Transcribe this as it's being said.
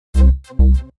In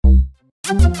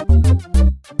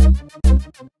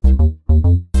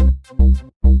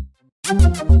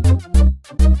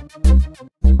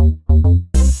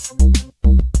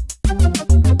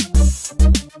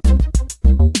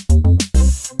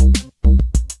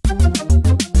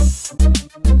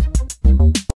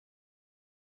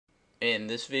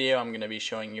this video, I'm going to be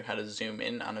showing you how to zoom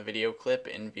in on a video clip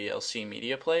in VLC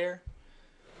Media Player.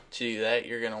 To do that,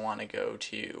 you're going to want to go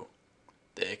to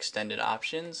the extended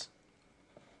options,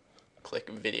 click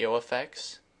video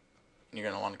effects, and you're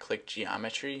going to want to click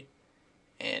geometry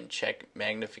and check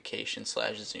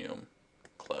magnification/zoom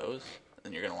close.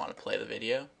 Then you're going to want to play the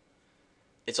video.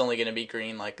 It's only going to be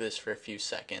green like this for a few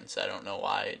seconds. I don't know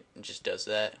why, it just does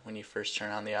that when you first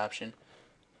turn on the option.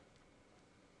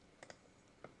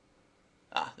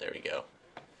 There we go.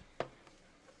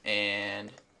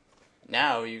 And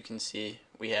now you can see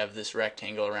we have this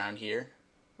rectangle around here.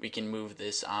 We can move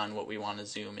this on what we want to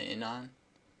zoom in on.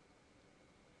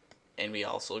 And we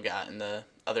also got in the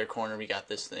other corner, we got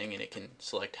this thing, and it can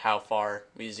select how far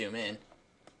we zoom in.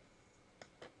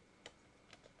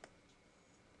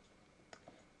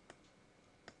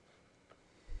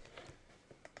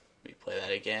 We play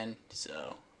that again,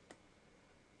 so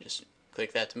just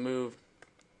click that to move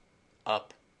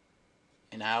up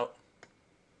and out.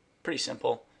 Pretty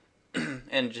simple.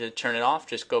 And to turn it off,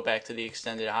 just go back to the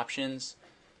extended options,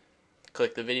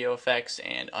 click the video effects,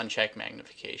 and uncheck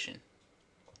magnification.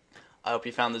 I hope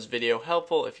you found this video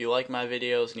helpful. If you like my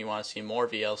videos and you want to see more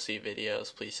VLC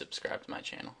videos, please subscribe to my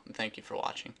channel. And thank you for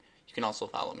watching. You can also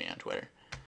follow me on Twitter.